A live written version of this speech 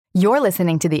You're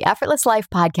listening to the Effortless Life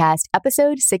Podcast,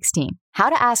 episode 16, How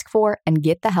to Ask for and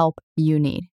Get the Help You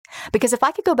Need. Because if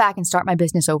I could go back and start my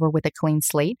business over with a clean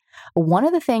slate, one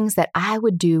of the things that I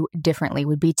would do differently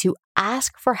would be to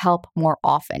ask for help more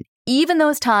often, even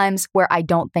those times where I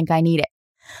don't think I need it.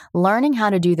 Learning how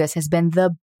to do this has been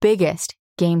the biggest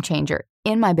game changer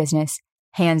in my business,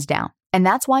 hands down. And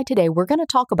that's why today we're going to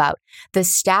talk about the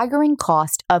staggering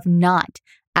cost of not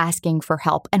asking for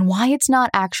help and why it's not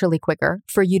actually quicker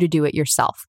for you to do it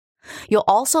yourself. You'll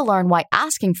also learn why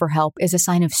asking for help is a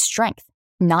sign of strength,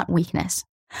 not weakness.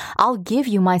 I'll give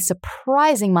you my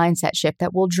surprising mindset shift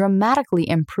that will dramatically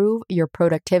improve your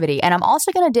productivity. And I'm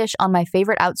also going to dish on my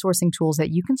favorite outsourcing tools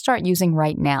that you can start using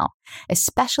right now,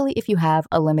 especially if you have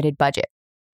a limited budget.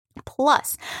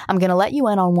 Plus, I'm going to let you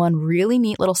in on one really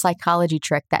neat little psychology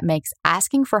trick that makes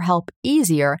asking for help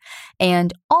easier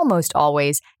and almost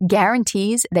always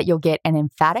guarantees that you'll get an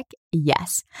emphatic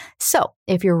yes. So,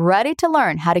 if you're ready to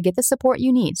learn how to get the support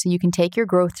you need so you can take your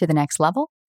growth to the next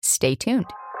level, stay tuned.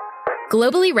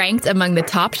 Globally ranked among the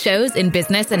top shows in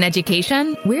business and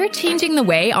education, we're changing the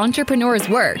way entrepreneurs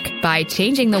work by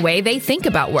changing the way they think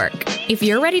about work. If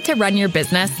you're ready to run your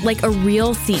business like a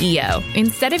real CEO,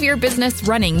 instead of your business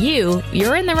running you,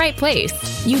 you're in the right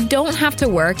place. You don't have to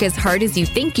work as hard as you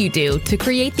think you do to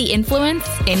create the influence,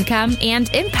 income,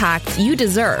 and impact you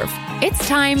deserve. It's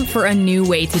time for a new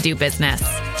way to do business.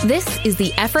 This is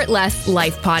the Effortless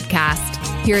Life Podcast.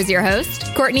 Here's your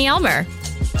host, Courtney Elmer.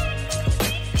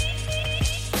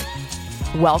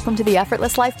 Welcome to the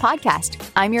Effortless Life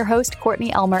Podcast. I'm your host,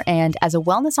 Courtney Elmer, and as a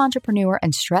wellness entrepreneur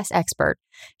and stress expert,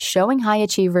 showing high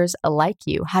achievers like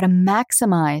you how to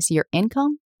maximize your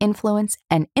income, influence,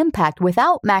 and impact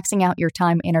without maxing out your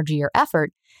time, energy, or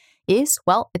effort is,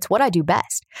 well, it's what I do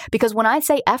best. Because when I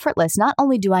say effortless, not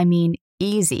only do I mean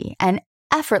easy and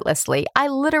effortlessly, I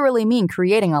literally mean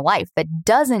creating a life that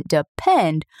doesn't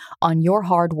depend on your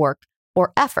hard work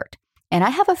or effort. And I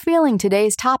have a feeling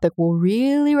today's topic will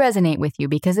really resonate with you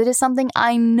because it is something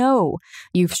I know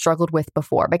you've struggled with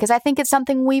before, because I think it's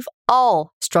something we've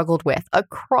all struggled with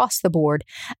across the board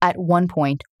at one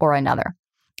point or another.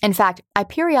 In fact, I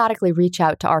periodically reach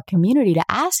out to our community to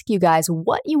ask you guys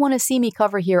what you want to see me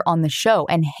cover here on the show.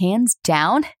 And hands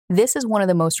down, this is one of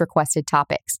the most requested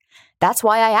topics. That's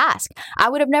why I ask. I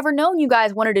would have never known you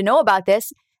guys wanted to know about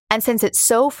this. And since it's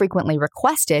so frequently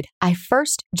requested, I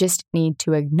first just need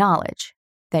to acknowledge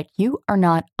that you are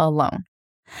not alone.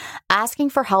 Asking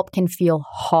for help can feel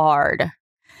hard,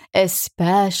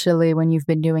 especially when you've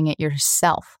been doing it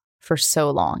yourself for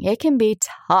so long. It can be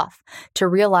tough to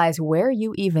realize where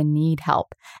you even need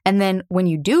help. And then when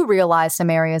you do realize some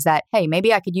areas that, hey,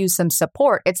 maybe I could use some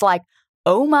support, it's like,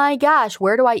 oh my gosh,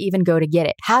 where do I even go to get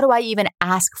it? How do I even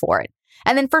ask for it?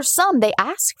 And then for some, they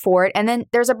ask for it, and then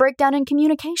there's a breakdown in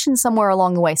communication somewhere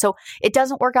along the way. So it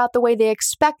doesn't work out the way they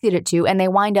expected it to, and they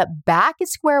wind up back at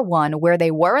square one where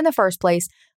they were in the first place,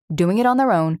 doing it on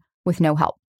their own with no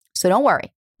help. So don't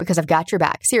worry, because I've got your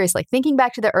back. Seriously, thinking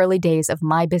back to the early days of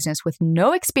my business with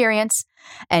no experience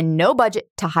and no budget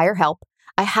to hire help,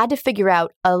 I had to figure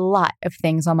out a lot of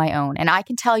things on my own. And I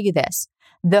can tell you this.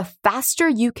 The faster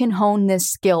you can hone this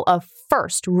skill of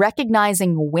first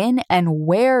recognizing when and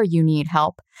where you need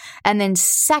help, and then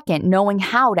second, knowing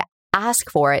how to ask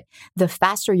for it, the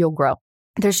faster you'll grow.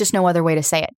 There's just no other way to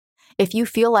say it. If you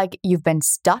feel like you've been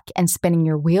stuck and spinning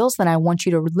your wheels, then I want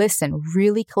you to listen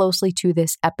really closely to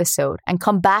this episode and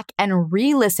come back and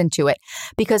re-listen to it,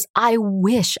 because I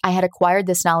wish I had acquired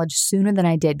this knowledge sooner than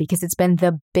I did, because it's been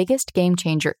the biggest game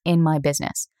changer in my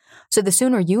business. So the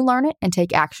sooner you learn it and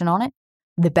take action on it,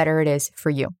 the better it is for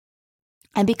you.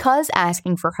 And because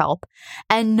asking for help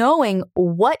and knowing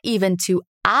what even to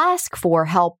ask for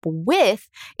help with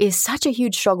is such a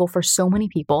huge struggle for so many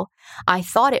people, I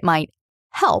thought it might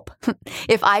help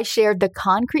if I shared the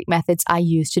concrete methods I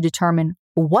use to determine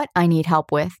what I need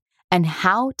help with and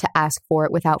how to ask for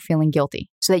it without feeling guilty,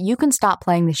 so that you can stop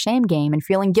playing the shame game and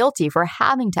feeling guilty for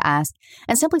having to ask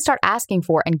and simply start asking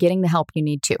for and getting the help you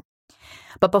need to.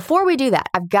 But before we do that,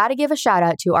 I've got to give a shout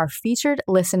out to our featured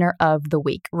listener of the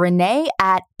week, Renee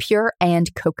at Pure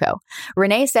and Cocoa.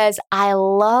 Renee says, I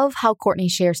love how Courtney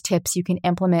shares tips you can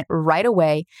implement right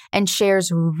away and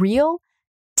shares real,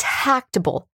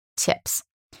 tactable tips.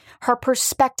 Her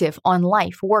perspective on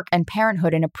life, work, and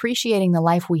parenthood and appreciating the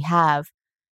life we have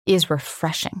is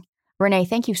refreshing. Renee,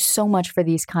 thank you so much for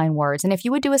these kind words. And if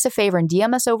you would do us a favor and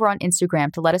DM us over on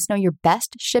Instagram to let us know your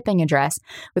best shipping address,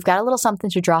 we've got a little something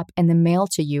to drop in the mail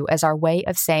to you as our way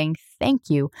of saying thank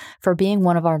you for being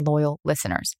one of our loyal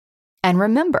listeners. And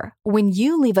remember, when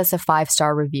you leave us a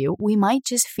 5-star review, we might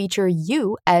just feature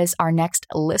you as our next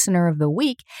listener of the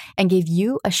week and give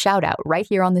you a shout out right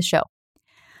here on the show.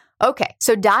 Okay,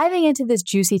 so diving into this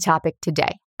juicy topic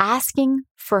today, asking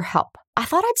for help. I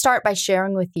thought I'd start by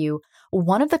sharing with you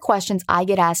one of the questions I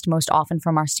get asked most often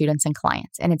from our students and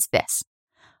clients, and it's this.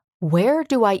 Where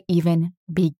do I even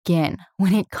begin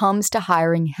when it comes to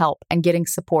hiring help and getting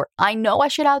support? I know I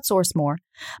should outsource more,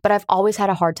 but I've always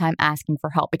had a hard time asking for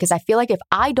help because I feel like if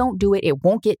I don't do it, it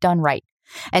won't get done right.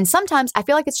 And sometimes I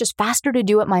feel like it's just faster to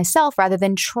do it myself rather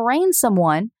than train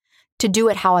someone to do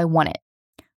it how I want it.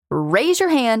 Raise your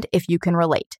hand if you can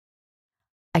relate.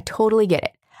 I totally get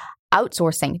it.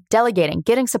 Outsourcing, delegating,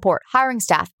 getting support, hiring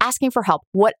staff, asking for help,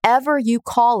 whatever you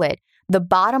call it, the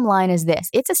bottom line is this.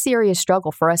 It's a serious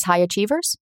struggle for us high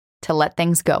achievers to let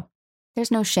things go.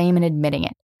 There's no shame in admitting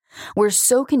it. We're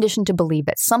so conditioned to believe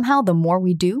that somehow the more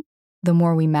we do, the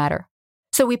more we matter.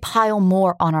 So we pile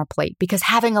more on our plate because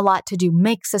having a lot to do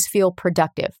makes us feel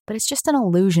productive, but it's just an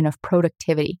illusion of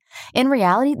productivity. In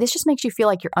reality, this just makes you feel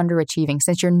like you're underachieving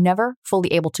since you're never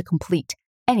fully able to complete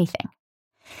anything.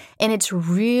 And it's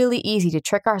really easy to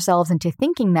trick ourselves into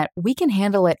thinking that we can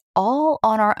handle it all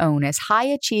on our own as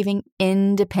high-achieving,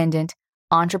 independent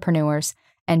entrepreneurs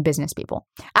and business people.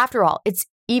 After all, it's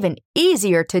even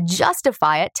easier to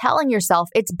justify it telling yourself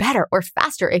it's better or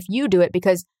faster if you do it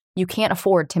because you can't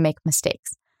afford to make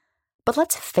mistakes. But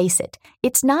let's face it,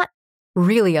 it's not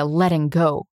really a letting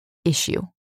go issue.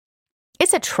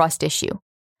 It's a trust issue.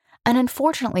 And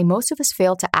unfortunately, most of us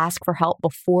fail to ask for help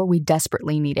before we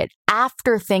desperately need it,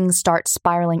 after things start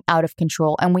spiraling out of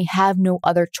control and we have no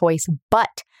other choice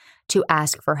but to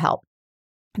ask for help.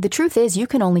 The truth is, you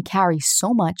can only carry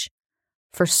so much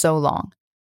for so long.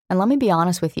 And let me be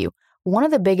honest with you, one of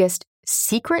the biggest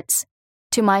secrets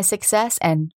to my success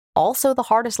and also the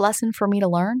hardest lesson for me to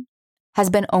learn has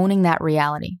been owning that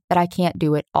reality that I can't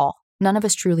do it all. None of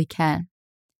us truly can.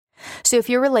 So if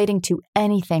you're relating to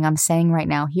anything I'm saying right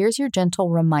now, here's your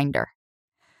gentle reminder.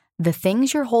 The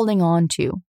things you're holding on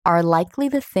to are likely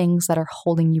the things that are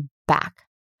holding you back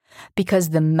because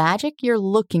the magic you're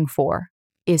looking for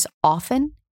is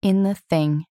often in the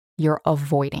thing you're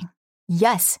avoiding.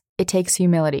 Yes, it takes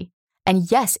humility. And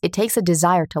yes, it takes a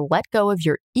desire to let go of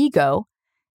your ego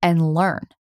and learn.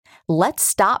 Let's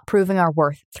stop proving our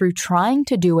worth through trying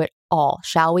to do it all,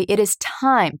 shall we? It is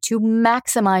time to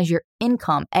maximize your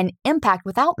income and impact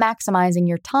without maximizing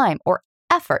your time or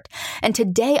effort. And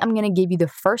today I'm going to give you the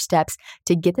first steps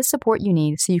to get the support you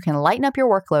need so you can lighten up your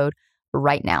workload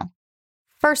right now.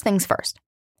 First things first.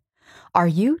 Are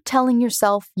you telling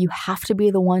yourself you have to be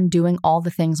the one doing all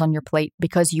the things on your plate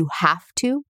because you have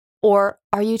to? Or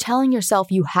are you telling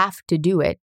yourself you have to do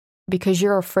it because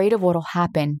you're afraid of what'll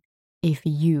happen if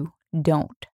you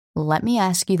don't? Let me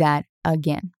ask you that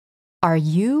again. Are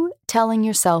you telling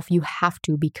yourself you have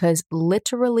to because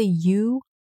literally you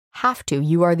have to?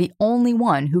 You are the only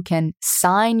one who can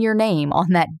sign your name on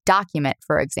that document,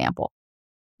 for example.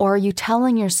 Or are you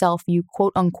telling yourself you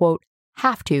quote unquote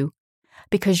have to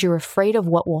because you're afraid of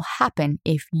what will happen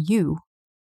if you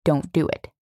don't do it?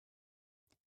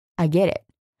 I get it.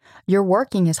 You're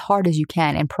working as hard as you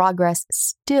can and progress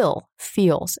still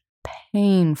feels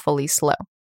painfully slow.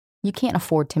 You can't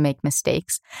afford to make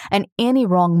mistakes, and any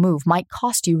wrong move might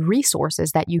cost you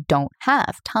resources that you don't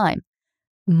have: time,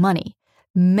 money,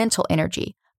 mental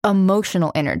energy,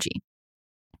 emotional energy.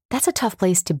 That's a tough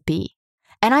place to be,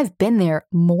 and I've been there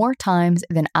more times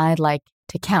than I'd like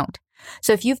to count.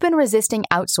 So if you've been resisting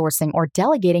outsourcing or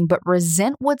delegating but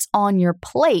resent what's on your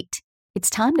plate,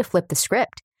 it's time to flip the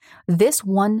script. This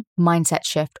one mindset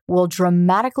shift will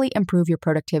dramatically improve your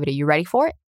productivity. You ready for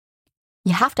it?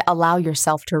 You have to allow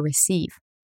yourself to receive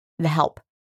the help.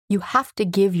 You have to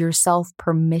give yourself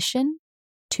permission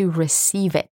to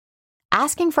receive it.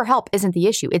 Asking for help isn't the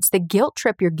issue. It's the guilt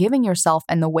trip you're giving yourself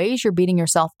and the ways you're beating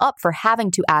yourself up for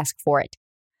having to ask for it.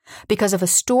 Because of a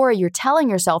story you're telling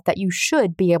yourself that you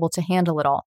should be able to handle it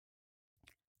all.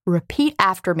 Repeat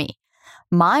after me.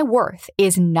 My worth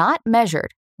is not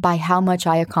measured by how much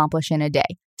I accomplish in a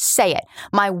day. Say it.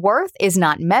 My worth is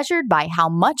not measured by how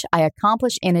much I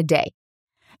accomplish in a day.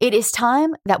 It is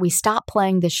time that we stop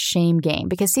playing this shame game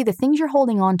because, see, the things you're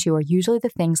holding on to are usually the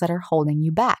things that are holding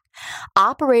you back.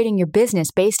 Operating your business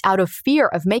based out of fear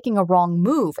of making a wrong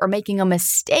move or making a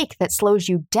mistake that slows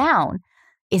you down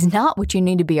is not what you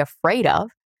need to be afraid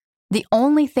of. The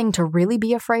only thing to really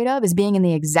be afraid of is being in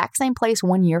the exact same place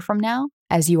 1 year from now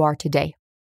as you are today.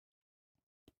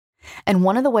 And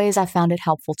one of the ways I found it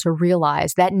helpful to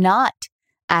realize that not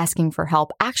asking for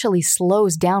help actually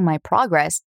slows down my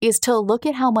progress is to look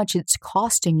at how much it's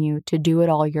costing you to do it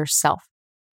all yourself.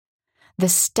 the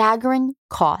staggering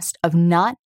cost of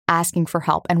not asking for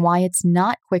help and why it's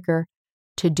not quicker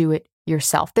to do it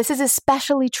yourself. This is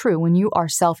especially true when you are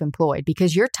self-employed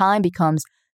because your time becomes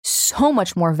so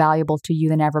much more valuable to you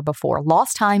than ever before.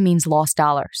 Lost time means lost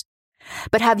dollars.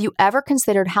 But have you ever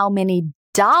considered how many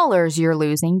dollars you're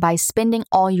losing by spending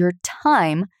all your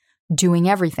time doing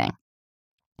everything?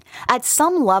 At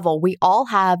some level, we all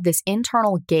have this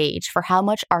internal gauge for how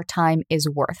much our time is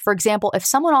worth. For example, if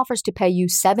someone offers to pay you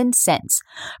 7 cents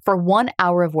for 1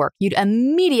 hour of work, you'd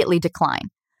immediately decline.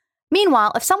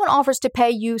 Meanwhile, if someone offers to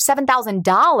pay you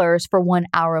 $7,000 for 1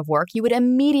 hour of work, you would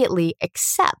immediately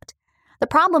accept. The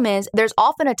problem is there's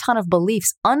often a ton of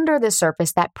beliefs under the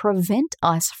surface that prevent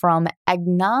us from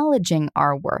acknowledging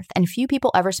our worth, and few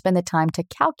people ever spend the time to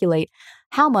calculate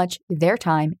how much their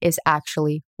time is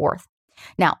actually worth.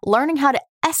 Now, learning how to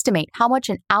estimate how much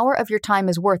an hour of your time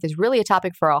is worth is really a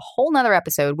topic for a whole nother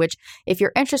episode, which if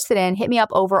you're interested in, hit me up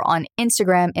over on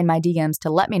Instagram in my DMs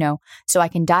to let me know so I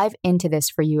can dive into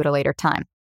this for you at a later time.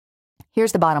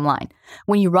 Here's the bottom line.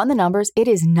 When you run the numbers, it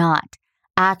is not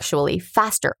actually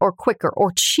faster or quicker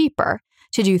or cheaper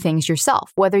to do things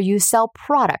yourself. Whether you sell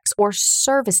products or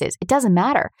services, it doesn't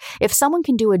matter. If someone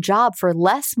can do a job for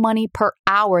less money per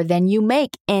hour than you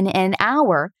make in an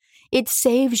hour, it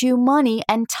saves you money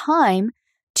and time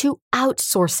to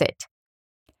outsource it.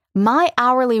 My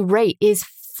hourly rate is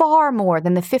far more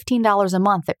than the $15 a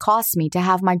month it costs me to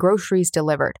have my groceries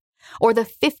delivered, or the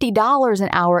 $50 an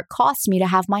hour it costs me to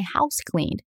have my house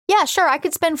cleaned. Yeah, sure, I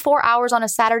could spend 4 hours on a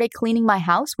Saturday cleaning my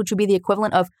house, which would be the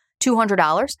equivalent of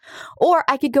 $200, or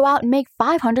I could go out and make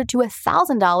 $500 to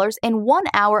 $1,000 in 1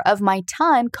 hour of my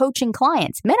time coaching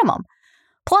clients, minimum.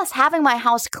 Plus, having my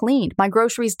house cleaned, my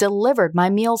groceries delivered, my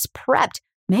meals prepped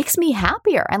makes me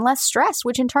happier and less stressed,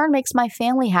 which in turn makes my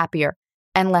family happier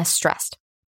and less stressed.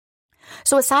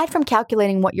 So aside from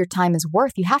calculating what your time is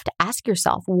worth, you have to ask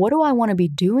yourself, what do I want to be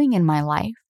doing in my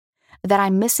life that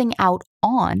I'm missing out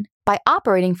on by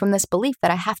operating from this belief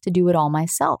that I have to do it all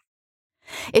myself?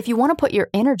 If you want to put your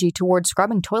energy towards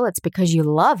scrubbing toilets because you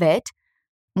love it,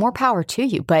 more power to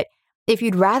you. But if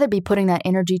you'd rather be putting that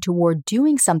energy toward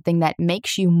doing something that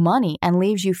makes you money and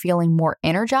leaves you feeling more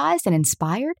energized and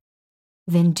inspired,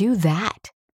 then do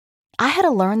that. I had to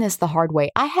learn this the hard way.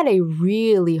 I had a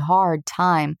really hard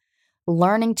time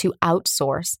learning to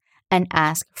outsource and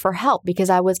ask for help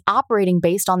because I was operating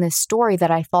based on this story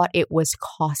that I thought it was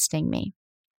costing me.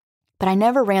 But I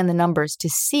never ran the numbers to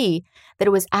see that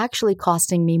it was actually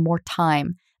costing me more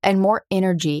time and more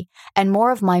energy and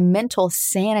more of my mental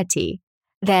sanity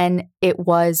than it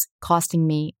was costing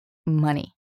me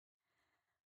money.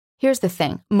 Here's the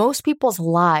thing. Most people's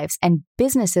lives and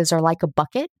businesses are like a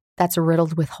bucket that's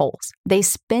riddled with holes. They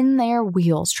spin their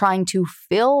wheels trying to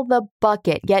fill the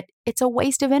bucket, yet it's a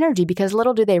waste of energy because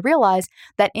little do they realize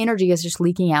that energy is just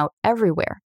leaking out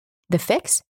everywhere. The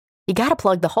fix? You got to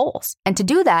plug the holes. And to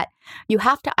do that, you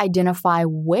have to identify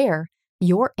where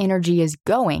your energy is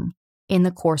going in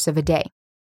the course of a day.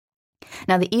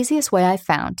 Now, the easiest way I've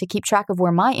found to keep track of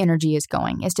where my energy is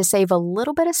going is to save a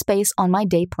little bit of space on my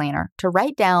day planner to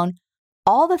write down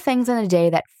all the things in a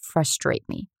day that frustrate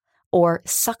me or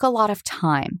suck a lot of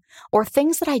time or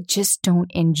things that I just don't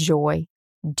enjoy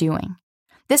doing.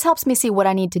 This helps me see what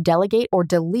I need to delegate or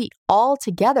delete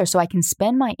altogether so I can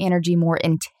spend my energy more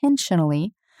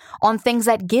intentionally on things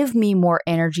that give me more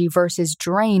energy versus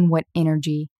drain what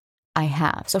energy I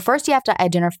have. So first you have to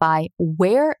identify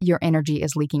where your energy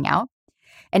is leaking out.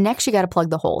 And next you got to plug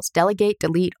the holes, delegate,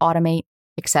 delete, automate,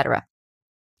 etc.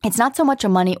 It's not so much a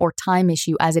money or time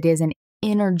issue as it is an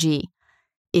energy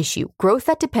issue. Growth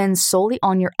that depends solely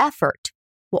on your effort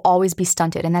will always be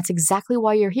stunted. And that's exactly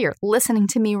why you're here listening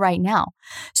to me right now.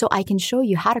 So I can show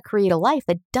you how to create a life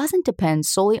that doesn't depend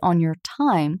solely on your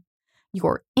time,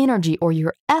 your energy, or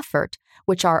your effort,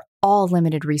 which are all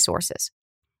limited resources.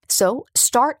 So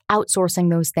start outsourcing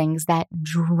those things that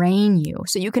drain you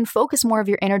so you can focus more of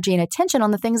your energy and attention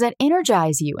on the things that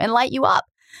energize you and light you up,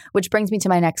 which brings me to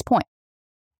my next point.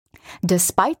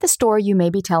 Despite the story you may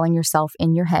be telling yourself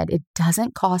in your head, it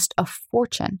doesn't cost a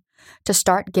fortune to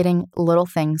start getting little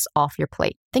things off your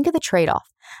plate. Think of the trade-off.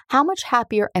 How much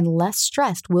happier and less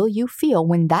stressed will you feel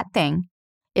when that thing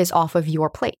is off of your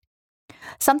plate?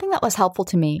 Something that was helpful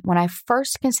to me when I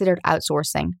first considered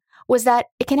outsourcing was that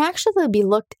it can actually be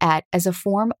looked at as a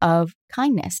form of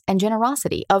kindness and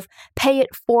generosity, of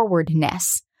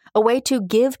pay-it-forwardness, a way to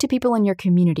give to people in your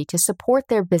community to support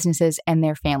their businesses and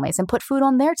their families and put food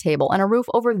on their table and a roof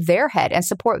over their head and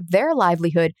support their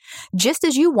livelihood, just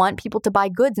as you want people to buy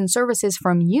goods and services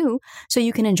from you so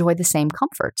you can enjoy the same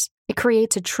comforts. It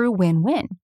creates a true win-win.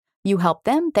 You help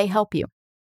them, they help you.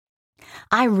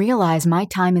 I realize my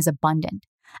time is abundant,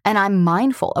 and I'm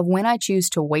mindful of when I choose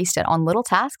to waste it on little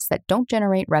tasks that don't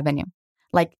generate revenue,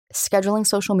 like scheduling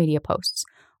social media posts,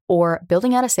 or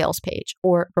building out a sales page,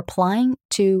 or replying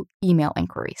to email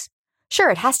inquiries. Sure,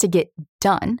 it has to get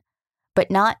done, but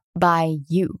not by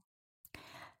you.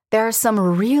 There are some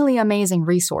really amazing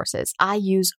resources I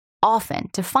use often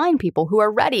to find people who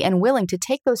are ready and willing to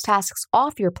take those tasks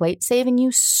off your plate, saving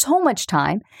you so much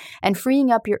time and freeing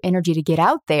up your energy to get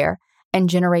out there and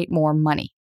generate more money.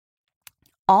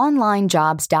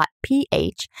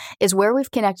 Onlinejobs.ph is where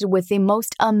we've connected with the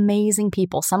most amazing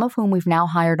people, some of whom we've now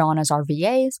hired on as our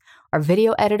VAs, our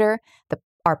video editor,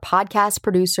 our podcast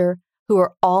producer, who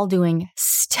are all doing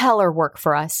stellar work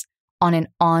for us on an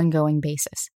ongoing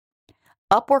basis.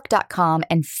 Upwork.com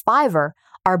and Fiverr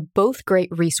are both great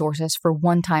resources for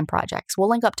one-time projects. We'll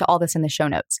link up to all this in the show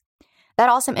notes. That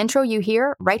awesome intro you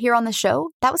hear right here on the show,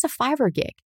 that was a Fiverr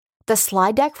gig. The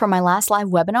slide deck for my last live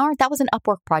webinar, that was an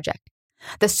Upwork project.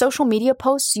 The social media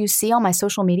posts you see on my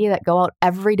social media that go out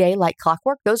every day like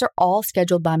clockwork, those are all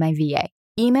scheduled by my VA.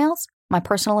 Emails, my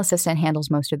personal assistant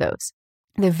handles most of those.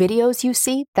 The videos you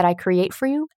see that I create for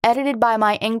you, edited by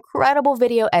my incredible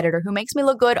video editor who makes me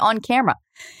look good on camera.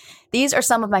 These are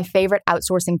some of my favorite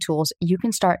outsourcing tools you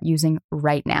can start using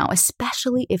right now,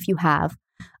 especially if you have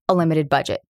a limited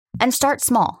budget. And start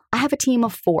small. I have a team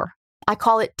of 4. I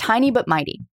call it tiny but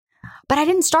mighty. But I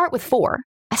didn't start with 4.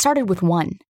 I started with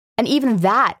 1. And even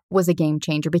that was a game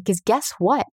changer because guess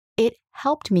what? It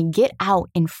helped me get out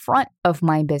in front of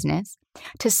my business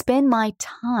to spend my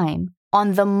time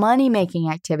on the money-making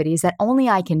activities that only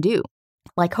I can do,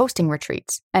 like hosting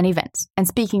retreats and events and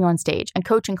speaking on stage and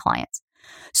coaching clients.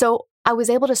 So I was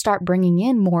able to start bringing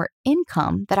in more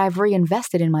income that I've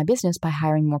reinvested in my business by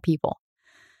hiring more people.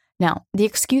 Now, the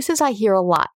excuses I hear a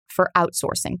lot for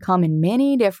outsourcing come in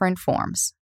many different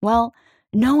forms. Well,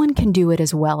 no one can do it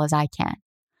as well as I can.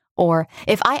 Or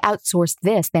if I outsource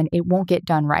this, then it won't get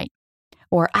done right.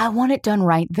 Or I want it done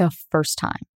right the first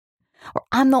time. Or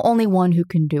I'm the only one who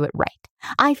can do it right.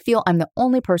 I feel I'm the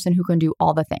only person who can do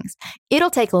all the things. It'll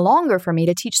take longer for me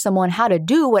to teach someone how to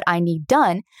do what I need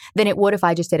done than it would if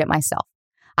I just did it myself.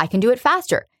 I can do it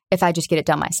faster if I just get it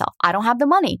done myself. I don't have the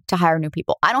money to hire new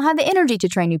people. I don't have the energy to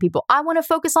train new people. I want to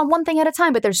focus on one thing at a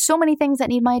time, but there's so many things that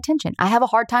need my attention. I have a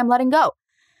hard time letting go.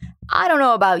 I don't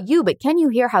know about you, but can you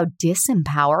hear how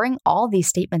disempowering all these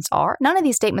statements are? None of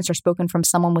these statements are spoken from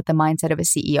someone with the mindset of a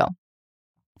CEO.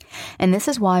 And this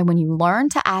is why when you learn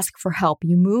to ask for help,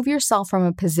 you move yourself from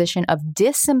a position of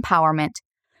disempowerment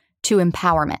to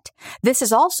empowerment. This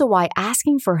is also why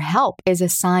asking for help is a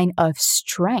sign of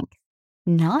strength,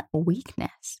 not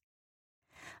weakness.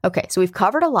 Okay, so we've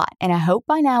covered a lot, and I hope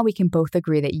by now we can both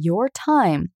agree that your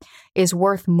time is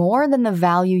worth more than the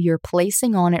value you're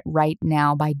placing on it right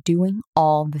now by doing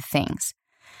all the things.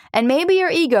 And maybe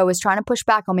your ego is trying to push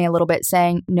back on me a little bit,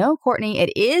 saying, no, Courtney,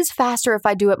 it is faster if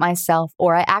I do it myself,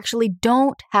 or I actually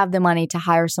don't have the money to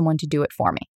hire someone to do it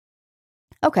for me.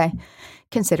 Okay,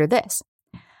 consider this.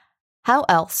 How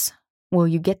else will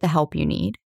you get the help you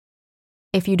need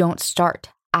if you don't start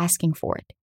asking for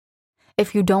it?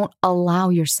 If you don't allow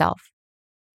yourself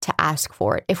to ask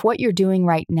for it? If what you're doing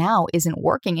right now isn't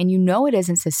working and you know it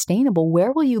isn't sustainable,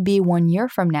 where will you be 1 year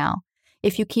from now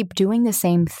if you keep doing the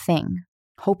same thing,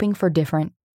 hoping for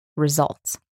different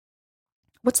results?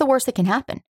 What's the worst that can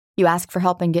happen? You ask for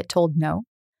help and get told no.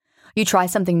 You try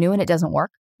something new and it doesn't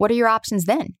work. What are your options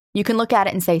then? You can look at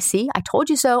it and say, see, I told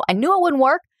you so. I knew it wouldn't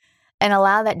work, and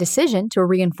allow that decision to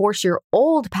reinforce your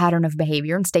old pattern of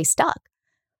behavior and stay stuck.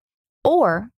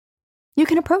 Or you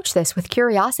can approach this with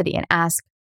curiosity and ask,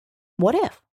 what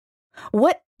if?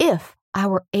 What if I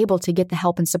were able to get the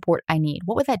help and support I need?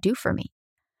 What would that do for me?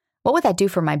 What would that do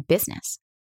for my business?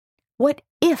 What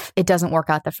if it doesn't work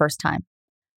out the first time?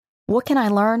 What can I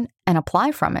learn and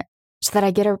apply from it so that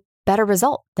I get a better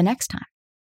result the next time?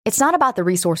 It's not about the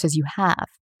resources you have.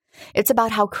 It's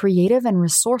about how creative and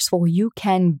resourceful you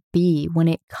can be when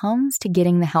it comes to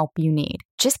getting the help you need.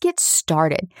 Just get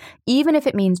started, even if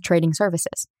it means trading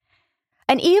services.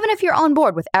 And even if you're on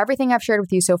board with everything I've shared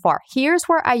with you so far, here's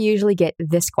where I usually get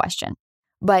this question.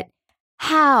 But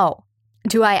how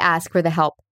do I ask for the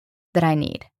help that I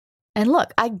need? And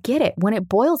look, I get it. When it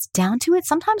boils down to it,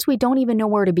 sometimes we don't even know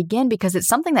where to begin because it's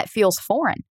something that feels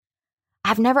foreign.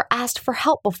 I've never asked for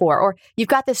help before, or you've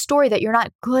got this story that you're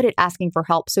not good at asking for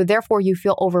help, so therefore you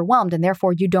feel overwhelmed and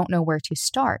therefore you don't know where to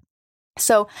start.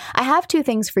 So I have 2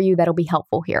 things for you that'll be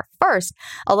helpful here. First,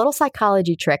 a little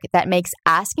psychology trick that makes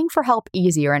asking for help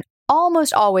easier and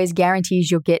almost always guarantees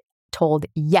you'll get told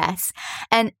yes.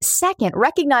 And second,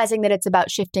 recognizing that it's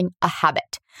about shifting a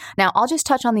habit. Now, I'll just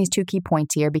touch on these 2 key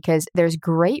points here because there's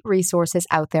great resources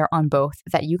out there on both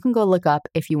that you can go look up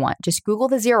if you want. Just Google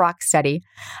the Xerox study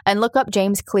and look up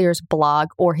James Clear's blog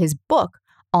or his book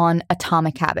on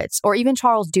atomic habits, or even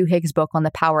Charles Duhigg's book on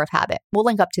the power of habit. We'll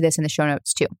link up to this in the show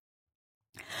notes too.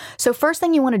 So first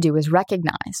thing you want to do is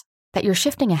recognize that you're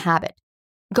shifting a habit,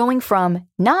 going from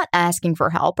not asking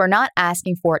for help or not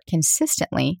asking for it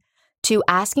consistently to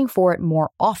asking for it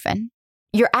more often.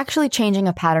 You're actually changing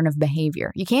a pattern of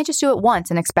behavior. You can't just do it once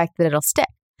and expect that it'll stick.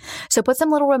 So put some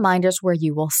little reminders where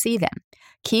you will see them.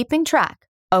 Keeping track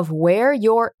of where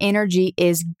your energy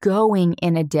is going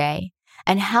in a day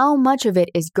and how much of it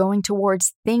is going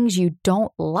towards things you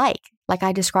don't like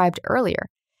I described earlier,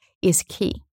 is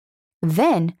key.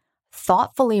 Then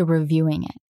thoughtfully reviewing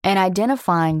it and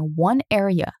identifying one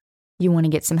area you want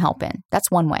to get some help in.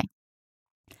 That's one way.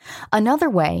 Another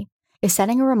way is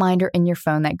setting a reminder in your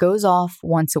phone that goes off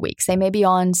once a week, say maybe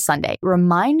on Sunday,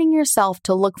 reminding yourself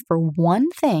to look for one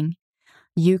thing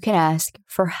you can ask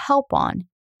for help on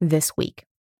this week.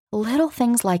 Little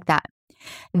things like that.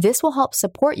 This will help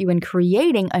support you in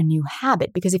creating a new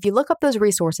habit, because if you look up those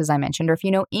resources I mentioned, or if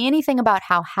you know anything about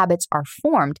how habits are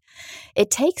formed, it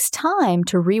takes time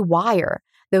to rewire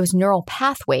those neural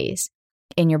pathways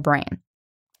in your brain.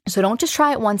 So don't just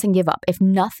try it once and give up. If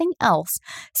nothing else,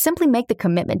 simply make the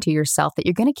commitment to yourself that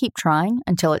you're going to keep trying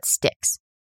until it sticks.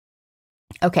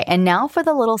 Okay, and now for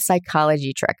the little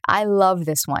psychology trick. I love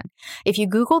this one. If you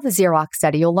Google the Xerox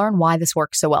study, you'll learn why this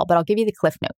works so well, but I'll give you the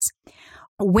cliff notes.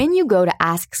 When you go to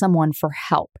ask someone for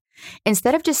help,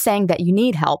 instead of just saying that you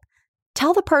need help,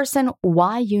 tell the person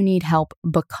why you need help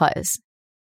because.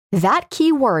 That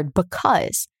key word,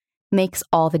 because, makes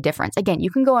all the difference. Again,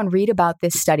 you can go and read about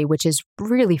this study, which is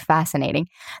really fascinating.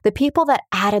 The people that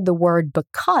added the word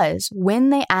because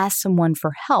when they asked someone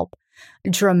for help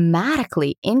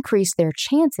dramatically increased their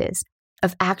chances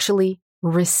of actually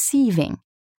receiving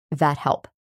that help.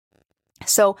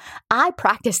 So I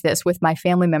practice this with my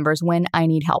family members when I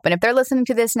need help. And if they're listening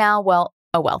to this now, well,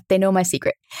 they know my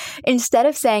secret. Instead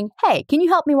of saying, hey, can you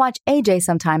help me watch AJ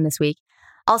sometime this week?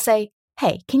 I'll say,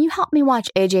 hey, can you help me watch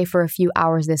AJ for a few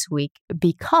hours this week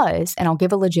because, and I'll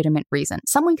give a legitimate reason.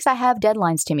 Some weeks I have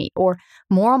deadlines to meet or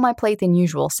more on my plate than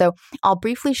usual. So I'll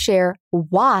briefly share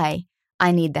why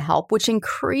I need the help, which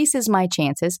increases my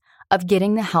chances of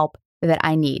getting the help that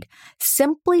I need,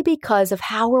 simply because of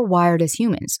how we're wired as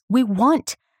humans. We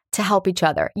want to help each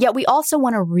other, yet we also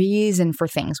want a reason for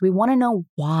things. We want to know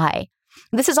why.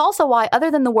 This is also why,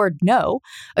 other than the word no,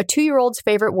 a 2-year-old's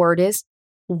favorite word is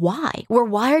why. We're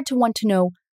wired to want to know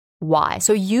why.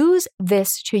 So use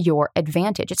this to your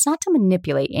advantage. It's not to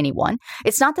manipulate anyone.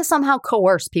 It's not to somehow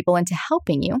coerce people into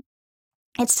helping you.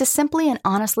 It's to simply and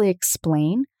honestly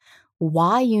explain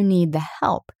why you need the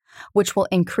help, which will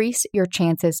increase your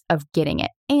chances of getting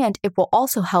it. And it will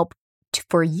also help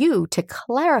for you to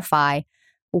clarify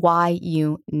why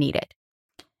you need it.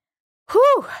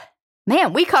 Whew!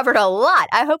 Man, we covered a lot.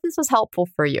 I hope this was helpful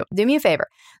for you. Do me a favor.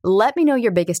 Let me know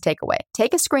your biggest takeaway.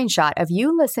 Take a screenshot of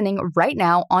you listening right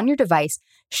now on your device,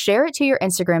 share it to your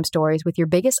Instagram stories with your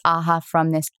biggest aha from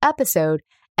this episode,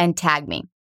 and tag me.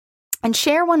 And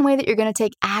share one way that you're going to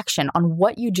take action on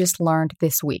what you just learned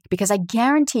this week, because I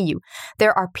guarantee you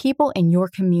there are people in your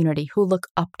community who look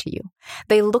up to you.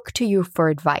 They look to you for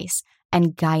advice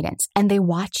and guidance, and they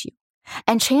watch you.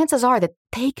 And chances are that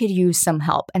they could use some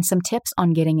help and some tips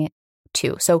on getting it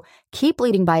too. So keep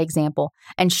leading by example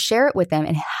and share it with them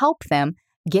and help them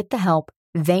get the help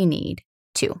they need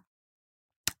too.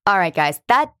 All right, guys,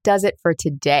 that does it for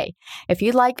today. If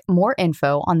you'd like more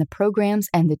info on the programs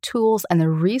and the tools and the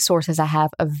resources I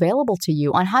have available to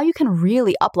you on how you can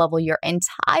really uplevel your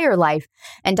entire life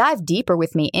and dive deeper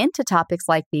with me into topics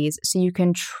like these so you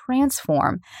can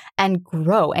transform and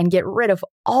grow and get rid of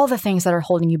all the things that are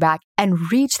holding you back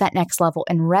and reach that next level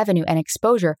in revenue and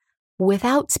exposure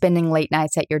without spending late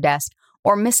nights at your desk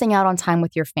or missing out on time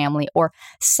with your family or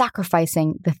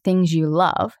sacrificing the things you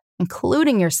love,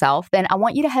 including yourself, then I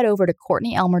want you to head over to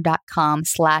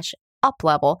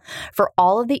CourtneyElmer.com/uplevel for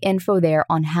all of the info there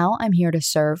on how I'm here to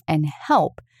serve and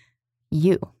help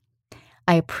you.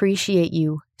 I appreciate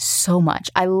you so much.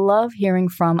 I love hearing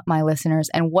from my listeners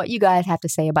and what you guys have to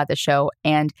say about the show.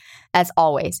 And as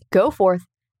always, go forth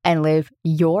and live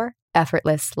your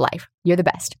effortless life. You're the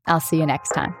best. I'll see you next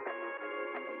time.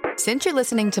 Since you're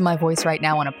listening to my voice right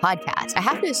now on a podcast, I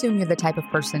have to assume you're the type of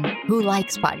person who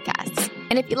likes podcasts.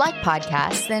 And if you like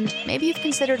podcasts, then maybe you've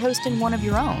considered hosting one of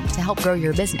your own to help grow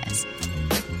your business.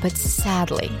 But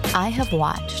sadly, I have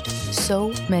watched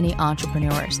so many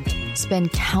entrepreneurs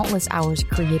spend countless hours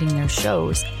creating their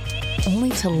shows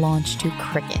only to launch to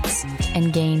crickets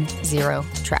and gain zero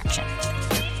traction.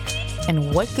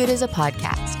 And what good is a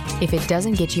podcast if it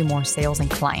doesn't get you more sales and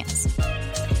clients?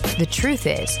 The truth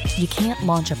is, you can't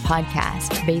launch a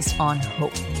podcast based on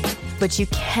hope, but you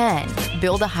can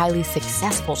build a highly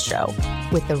successful show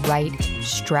with the right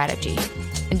strategy.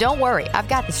 And don't worry, I've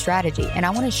got the strategy, and I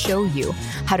want to show you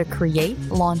how to create,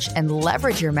 launch, and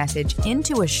leverage your message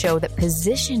into a show that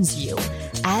positions you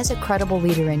as a credible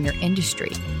leader in your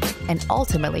industry and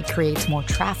ultimately creates more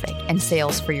traffic and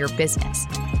sales for your business.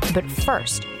 But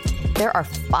first, there are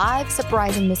 5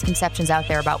 surprising misconceptions out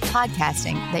there about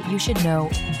podcasting that you should know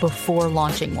before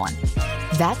launching one.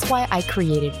 That's why I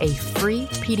created a free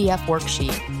PDF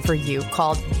worksheet for you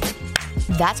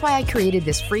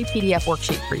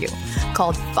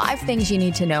called 5 Things You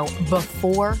Need to Know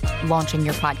Before Launching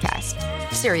Your Podcast.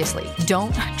 Seriously,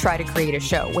 don't try to create a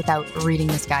show without reading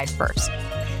this guide first.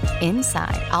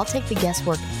 Inside, I'll take the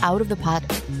guesswork out of the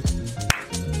podcasting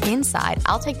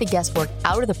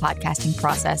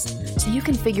process so you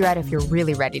can figure out if you're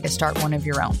really ready to start one of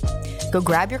your own. Go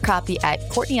grab your copy at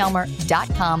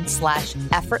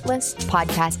CourtneyElmer.com/effortless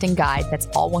podcasting guide. That's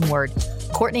all one word.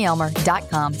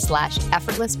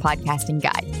 CourtneyElmer.com/effortless podcasting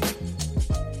guide.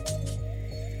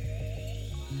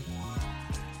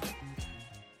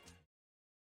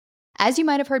 As you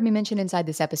might have heard me mention inside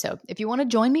this episode, if you want to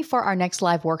join me for our next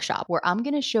live workshop where I'm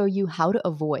going to show you how to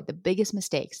avoid the biggest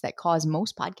mistakes that cause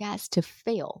most podcasts to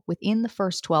fail within the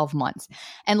first 12 months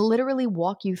and literally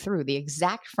walk you through the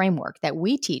exact framework that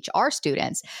we teach our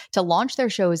students to launch their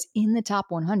shows in the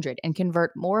top 100 and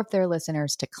convert more of their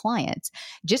listeners to clients,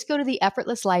 just go to the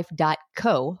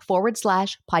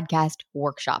effortlesslife.co/podcast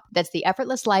workshop. That's the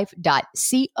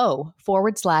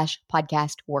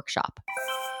effortlesslife.co/podcast workshop.